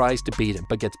 Mash tries to beat him,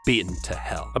 but gets beaten to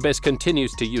hell. Abyss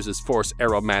continues to use his force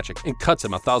arrow magic and cuts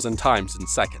him 1,000 times in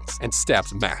seconds, and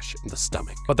stabs Mash in the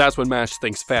stomach. But that's when Mash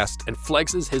thinks fast and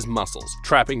flexes his muscles,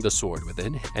 trapping the sword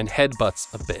within him, and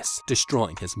headbutts Abyss,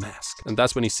 destroying his mask. And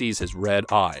that's when he sees his red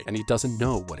eye, and he doesn't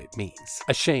know what it means.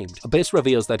 Ashamed, Abyss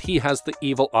reveals that he has the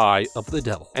evil eye of the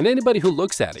devil, and anybody who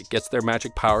looks at it gets their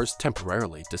magic powers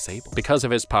temporarily disabled. Because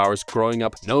of his powers, growing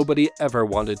up, nobody ever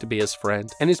wanted to be his friend,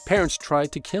 and his parents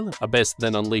tried to kill him. Abyss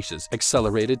then unleashes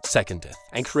accelerated second death,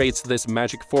 and creates this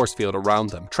magic force field around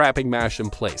them, trapping Mash in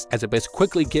place, as Abyss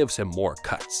quickly gives him more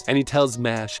cuts. And he tells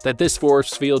Mash that this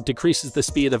force field decreases the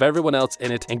speed of everyone else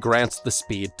in it and grants the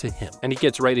speed to him. And he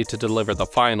gets ready to deliver the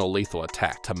final lethal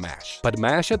attack to Mash. But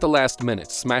Mash at the last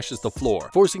minute smashes the floor,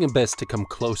 forcing him trying best to come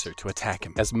closer to attack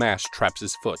him as Mash traps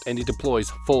his foot and he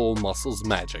deploys full muscles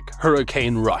magic.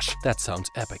 Hurricane Rush, that sounds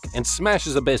epic, and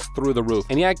smashes Abyss through the roof,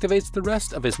 and he activates the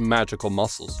rest of his magical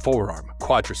muscles: forearm,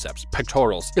 quadriceps,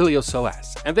 pectorals, iliopsoas,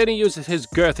 and then he uses his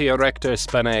girthy erector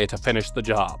spinae to finish the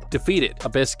job. Defeated,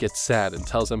 Abyss gets sad and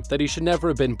tells him that he should never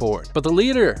have been born, but the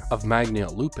leader of Magnia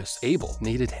Lupus, Abel,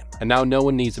 needed him, and now no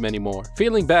one needs him anymore.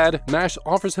 Feeling bad, Mash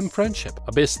offers him friendship.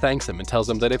 Abyss thanks him and tells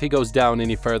him that if he goes down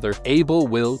any further, Abel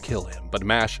will kill him, but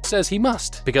Mash says he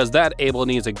must, because that Abel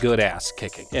needs a good ass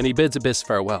kicking, and he bids Abyss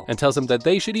farewell and tells him that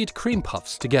they should eat cream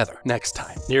puffs together next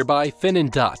time. Nearby, Finn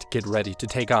and Dot get ready to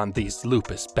take on these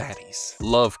Lupus baddies: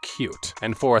 Love Cute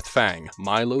and Fourth Fang,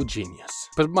 Milo Genius.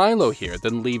 But Milo here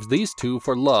then leaves these two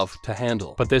for Love to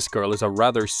handle, but this girl is a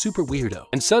rather super weirdo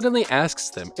and suddenly asks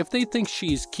them if they think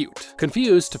she's cute.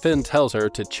 Confused, Finn tells her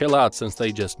to chill out since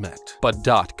they just met, but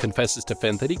Dot confesses to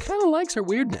Finn that he kinda likes her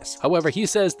weirdness. However, he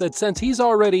says that since he's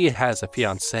already has a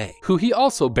fiancée, who he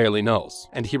also barely knows,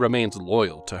 and he remains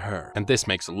loyal to her, and this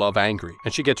makes Love angry,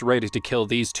 and she gets ready to kill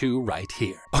these two right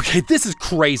here. Okay, this is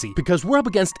crazy, because we're up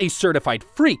against a certified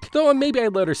freak, though maybe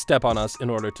I'd let her step on us in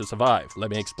order to survive.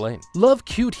 Let me explain. Love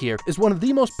Cute here is one of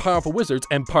the most powerful wizards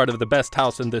and part of the best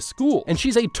house in this school, and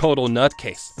she's a total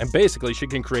nutcase, and basically she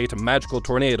can create magical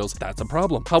tornadoes. That's a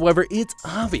problem. However, it's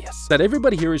obvious that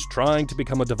everybody here is trying to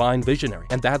become a divine visionary,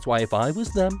 and that's why if I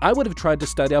was them, I would have tried to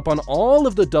study up on all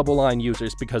of the double line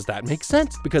users, because that makes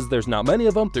sense, because there's not many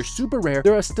of them, they're super rare,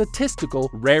 they're a statistical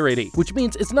rarity, which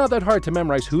means it's not that hard to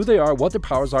memorize who they are, what their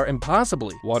powers are, and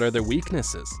possibly what are their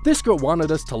weaknesses. This girl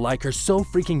wanted us to like her so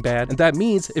freaking bad, and that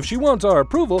means if she wants our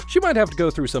approval, she might have to go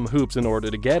through some hoops in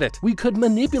order to get it. We could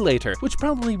manipulate her, which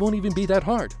probably won't even be that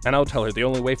hard. And I'll tell her the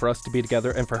only way for us to be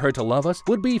together and for her to love us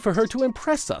would be for her to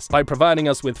impress us by providing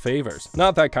us with favors.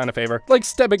 Not that kind of favor, like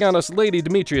stepping on us Lady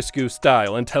Demetriescu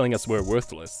style and telling us we're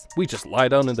worthless. We just lie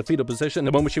down in the fetal position.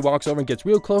 The moment she walks over and gets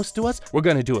real close to us, we're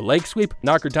gonna do a leg sweep,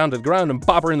 knock her down to the ground, and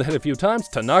bop her in the head a few times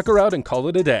to knock her out and call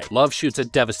it a day. Love shoots a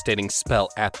devastating spell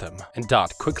at them, and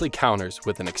Dot quickly counters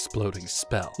with an exploding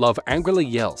spell. Love angrily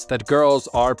yells that girls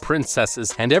are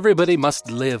princesses and everybody must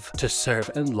live to serve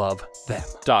and love them.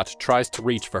 Dot tries to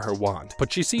reach for her wand,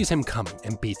 but she sees him coming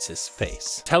and beats his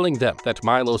face, telling them that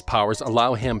Milo's powers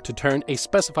allow him to turn a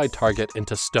specified target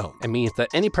into stone, and means that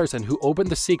any person who opened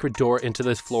the secret door into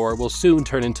this floor will soon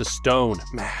turn into stone.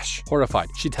 Mash. Horrified,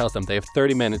 she tells them they have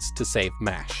 30 minutes to save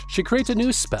Mash. She creates a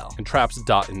new spell and traps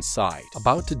Dot inside.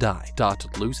 About to die, Dot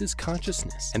loses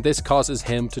consciousness, and this causes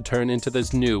him to turn into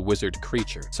this new wizard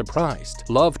creature. Surprised,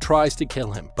 Love tries to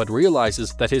kill him, but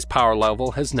realizes that his power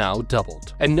level has now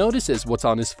doubled, and notices what's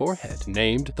on his forehead,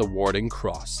 named the Warding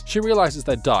Cross. She realizes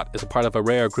that Dot is a part of a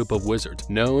rare group of wizards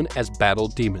known as Battle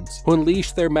Demons, who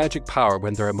unleash their magic power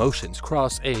when their emotions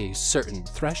cross a certain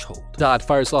threshold. Dot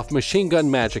fires off machine gun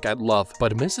magic at Love,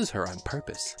 but misses her on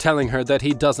purpose, telling her that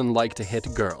he doesn't like to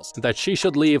hit girls, and that she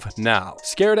should leave now.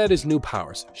 Scared at his new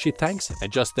powers, she thanks him,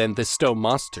 and just then this stone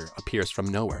monster appears from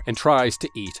nowhere and tries to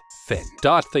eat Finn.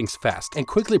 Dot thinks fast and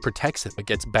quickly protects him, but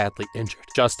gets badly injured,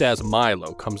 just as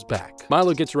Milo comes back.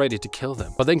 Milo gets ready to kill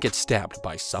them, but then gets stabbed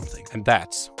by something, and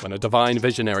that's when a divine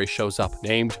visionary shows up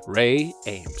named Ray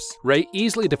Ames. Ray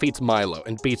easily defeats Milo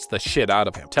and beats the shit out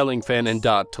of him, telling Finn and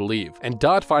Dot to leave, and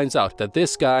Dot finds out that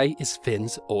this guy is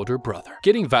Finn's older brother.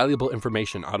 Getting valuable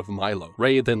information out of Milo,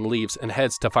 Ray then leaves and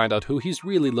heads to find out who he's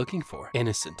really looking for: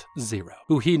 Innocent Zero,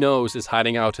 who he knows is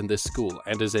hiding out in this school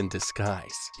and is in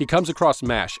disguise. He comes across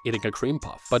Mash eating a cream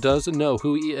puff, but doesn't know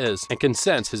who he is and can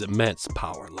sense his immense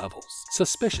power levels.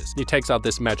 Suspicious, he takes out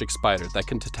this magic spider that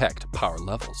can detect power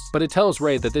levels, but it tells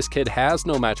Ray that this kid has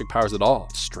no magic powers at all.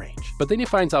 Strange. But then he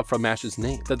finds out from Mash's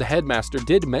name that the headmaster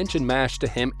did mention Mash to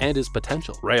him and his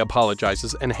potential. Ray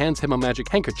apologizes and hands him a magic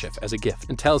handkerchief as a gift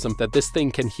and tells him that this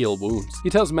thing can heal wounds. He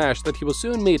tells Mash that he will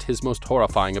soon meet his most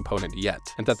horrifying opponent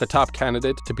yet, and that the top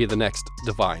candidate to be the next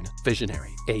divine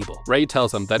visionary, Abel. Ray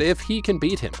tells him that if he can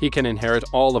beat him, he can inherit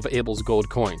all of Abel's gold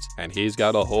coins, and he's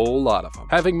got a whole lot of them.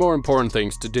 Having more important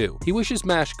things to do, he wishes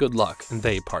Mash good luck, and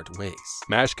they part ways.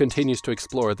 Mash continues to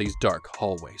explore these dark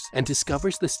hallways and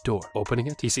discovers this door. Opening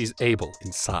it, he sees Abel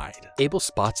inside. Abel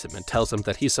spots him and tells him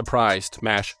that he's surprised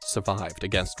Mash survived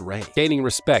against Ray. Gaining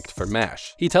respect for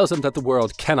Mash, he tells him that the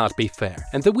world cannot be fair,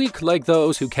 and the weak, like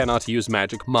those who cannot use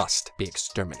magic, must be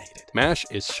exterminated. Mash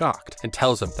is shocked and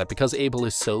tells him that because Abel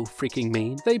is so freaking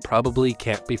mean, they probably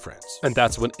can't be friends. And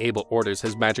that's when Abel orders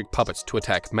his magic magic puppets to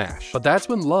attack Mash. But that's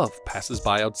when Love passes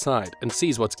by outside and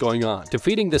sees what's going on.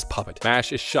 Defeating this puppet,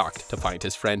 Mash is shocked to find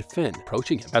his friend Finn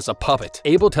approaching him. As a puppet,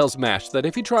 Abel tells Mash that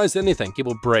if he tries anything, he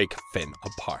will break Finn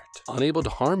apart. Unable to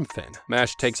harm Finn,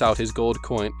 Mash takes out his gold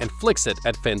coin and flicks it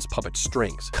at Finn's puppet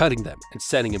strings, cutting them and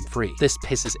setting him free. This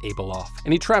pisses Abel off,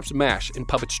 and he traps Mash in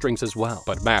puppet strings as well.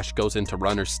 But Mash goes into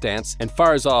runner's stance and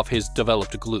fires off his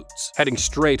developed glutes, heading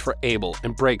straight for Abel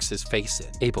and breaks his face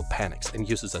in. Abel panics and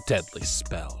uses a deadly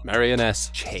spell. Marionettes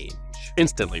change,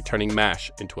 instantly turning Mash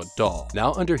into a doll.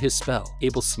 Now under his spell,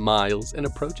 Abel smiles and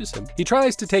approaches him. He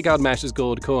tries to take out Mash's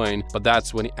gold coin, but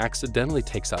that's when he accidentally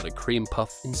takes out a cream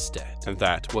puff instead. And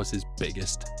that was his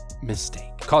biggest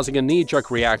mistake, causing a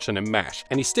knee-jerk reaction in Mash,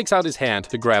 and he sticks out his hand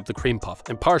to grab the cream puff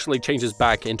and partially changes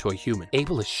back into a human.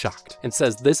 Abel is shocked and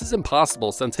says this is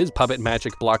impossible since his puppet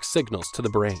magic blocks signals to the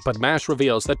brain. But Mash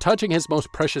reveals that touching his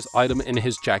most precious item in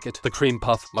his jacket, the cream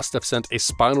puff, must have sent a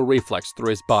spinal reflex through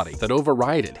his body that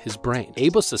overrided his brain.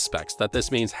 Abel suspects that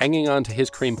this means hanging on to his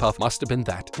cream puff must have been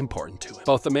that important to him.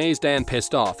 Both amazed and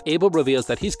pissed off, Abel reveals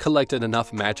that he's collected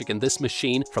enough magic in this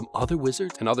machine from other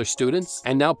wizards and other students,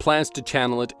 and now plans to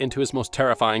channel it into his most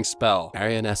terrifying spell,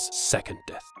 Marionette's second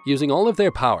death. Using all of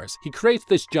their powers, he creates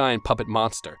this giant puppet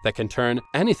monster that can turn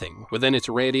anything within its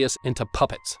radius into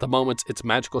puppets the moment its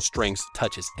magical strings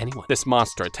touches anyone. This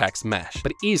monster attacks Mash,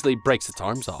 but easily breaks its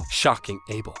arms off, shocking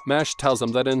Abel. Mash tells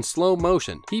him that in slow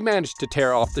motion, he managed to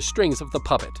tear off the strings of the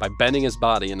puppet by bending his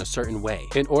body in a certain way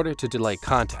in order to delay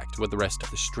contact with the rest of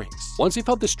the strings. Once he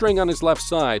felt the string on his left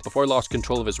side before he lost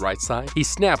control of his right side, he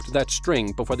snapped that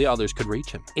string before the others could reach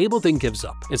him. Abel then gives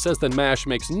up and says that Mash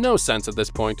makes no sense at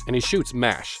this point, and he shoots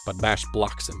Mash, but Mash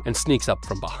blocks him and sneaks up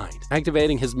from behind,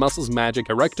 activating his muscles magic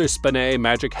Erector Spinae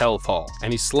magic Hellfall,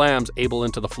 and he slams Abel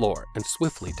into the floor and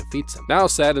swiftly defeats him. Now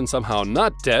sad and somehow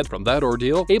not dead from that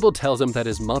ordeal, Abel tells him that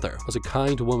his mother was a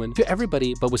kind woman to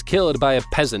everybody but was killed by a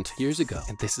peasant years ago,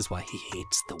 and this is why he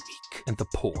hates the weak and the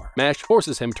poor. Mash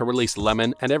forces him to release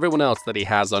Lemon and everyone else that he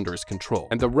has under his control,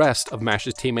 and the rest of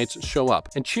Mash's teammates show up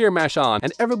and cheer Mash on,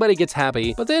 and everybody gets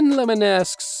happy, but then Lemon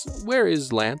asks, "Where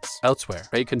is Lance?" Elsewhere,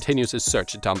 Ray continues his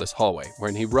search down this hallway,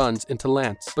 wherein he runs into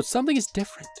Lance. But something is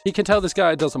different. He can tell this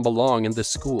guy doesn't belong in this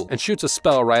school, and shoots a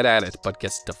spell right at it, but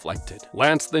gets deflected.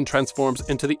 Lance then transforms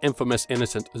into the infamous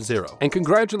Innocent Zero, and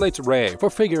congratulates Ray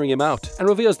for figuring him out, and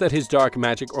reveals that his dark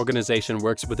magic organization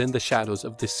works within the shadows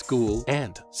of this school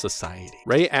and society.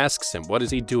 Ray asks him what is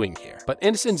he doing here, but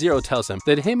Innocent Zero tells him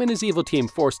that him and his evil team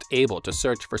forced Abel to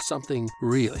search for something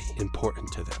really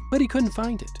important to them, but he couldn't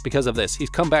find it. Because of this, he's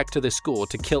come back to this school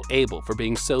to kill Abel for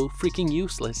being so freaking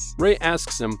useless. Ray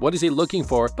asks him what is he looking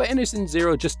for, but Innocent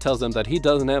Zero just tells him that he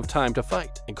doesn't have time to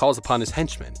fight, and calls upon his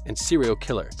henchman and serial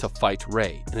killer to fight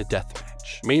Ray in a deathmatch.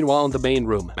 Meanwhile, in the main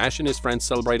room, Mash and his friends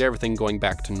celebrate everything going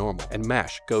back to normal, and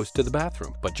Mash goes to the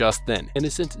bathroom. But just then,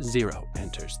 Innocent Zero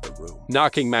enters the room,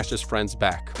 knocking Mash's friends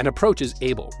back, and approaches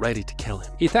Abel, ready to kill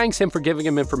him. He thanks him for giving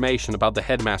him information about the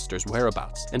headmaster's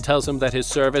whereabouts, and tells him that his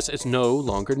service is no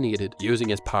longer needed, using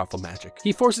his powerful magic.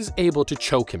 He forces Abel to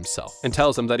choke himself, and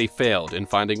tells him that he failed in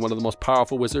finding one of the most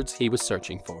powerful wizards he was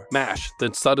searching for. Mash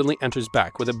then suddenly enters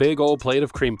back with a big old plate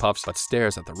of cream puffs, but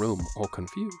stares at the room all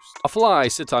confused. A fly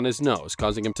sits on his nose,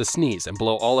 causing him to sneeze and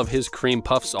blow all of his cream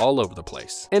puffs all over the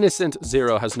place. Innocent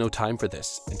Zero has no time for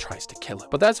this and tries to kill him,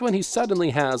 but that's when he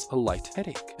suddenly has a light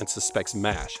headache and suspects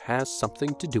Mash has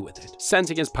something to do with it.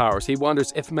 Sensing his powers, he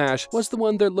wonders if Mash was the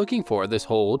one they're looking for this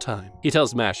whole time. He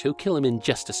tells Mash he'll kill him in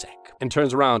just a sec, and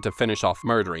turns around to finish off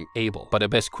murdering Abel, but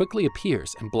Abyss quickly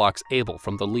appears and blocks Abel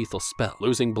from the lethal spell.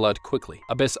 Losing blood quickly,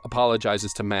 Abyss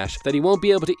apologizes to Mash that he won't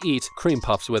be able to eat cream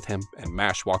puffs with him, and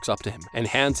Mash walks up to him and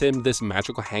hands him this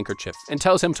magical handkerchief and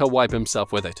tells him to wipe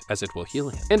himself with it as it will heal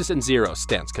him. Innocent Zero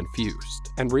stands confused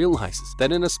and realizes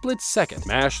that in a split second,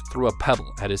 Mash threw a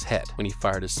pebble at his head when he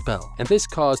fired his spell, and this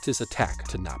caused his attack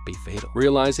to not be fatal.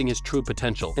 Realizing his true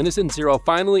potential, Innocent Zero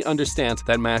finally understands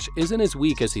that Mash isn't as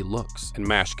weak as he looks, and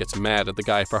Mash gets mad at the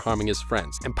guy for harming his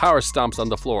friends and power stomps on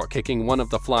the floor, kicking one of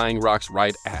the flying rocks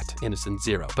right at Innocent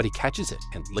Zero, but he catches it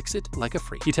and licks it like a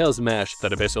freak. He tells Mash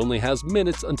that Abyss only has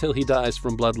minutes until he dies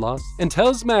from blood loss, and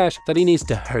tells Mash that he needs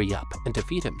to hurry up and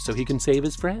defeat him so he can save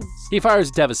his friends. He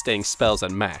fires devastating spells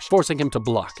at Mash, forcing him to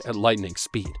block at lightning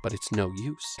speed, but it's no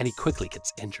use, and he quickly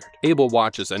gets injured. Abel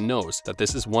watches and knows that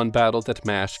this is one battle that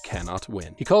Mash cannot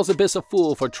win. He calls Abyss a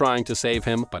fool for trying to save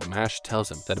him, but Mash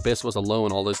tells him that Abyss was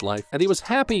alone all his life, and he was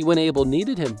happy when Abel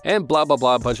needed him, and blah blah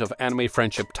blah, bunch of anime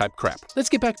friendship type crap. Let's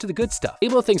get back to the good stuff.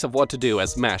 Abel thinks of what to do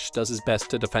as Mash does his best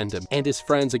to defend him and his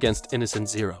friends against Innocent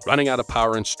Zero. Running out of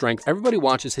power and strength, everybody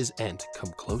watches his end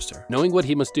come closer. Knowing what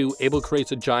he must do, Abel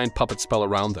creates a giant puppet spell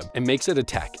around them and makes it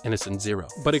attack Innocent Zero.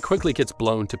 But it quickly gets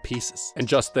blown to pieces. And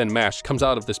just then Mash comes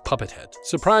out of this puppet head,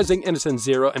 surprising Innocent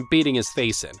Zero and beating his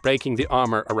face in, breaking the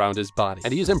armor around his body.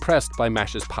 And he's impressed by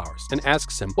Mash's powers and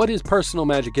asks him what his personal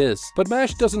magic is. But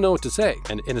Mash doesn't know what to say,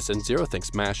 and Innocent Zero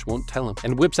thinks Mash won't tell him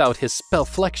and whips out his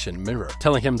Spellflection mirror,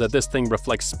 telling him that this thing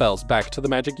reflects spells back to the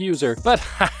magic user. But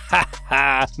ha ha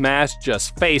ha, Mash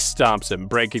just face stomps him,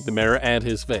 breaking the mirror and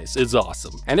his face. It's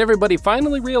awesome. And everybody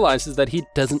finally realizes that he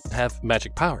doesn't have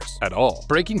magic powers at all.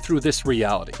 Breaking through this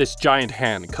reality, this giant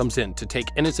hand comes in to take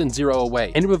Innocent Zero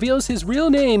away and reveals his real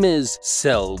name is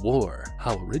Cell War.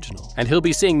 How original. And he'll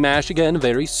be seeing Mash again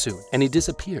very soon. And he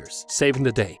disappears, saving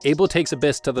the day. Abel takes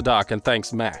Abyss to the dock and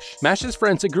thanks Mash. Mash's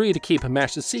friends agree to keep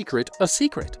Mash's secret a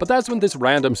secret. But that's when this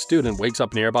random student wakes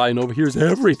up nearby and overhears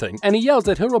everything. And he yells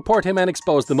that he'll report him and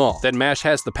expose them all. Then Mash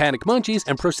has the panic munchies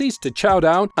and proceeds to chow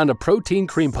down on a protein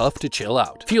cream puff to chill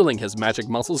out, fueling his magic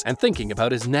muscles and thinking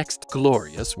about his next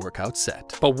glorious workout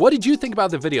set. But what did you think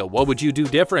about the video? What would you do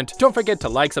different? Don't forget to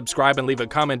like, subscribe, and leave a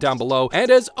comment down below. And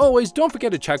as always, don't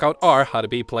forget to check out our How to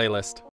Be playlist.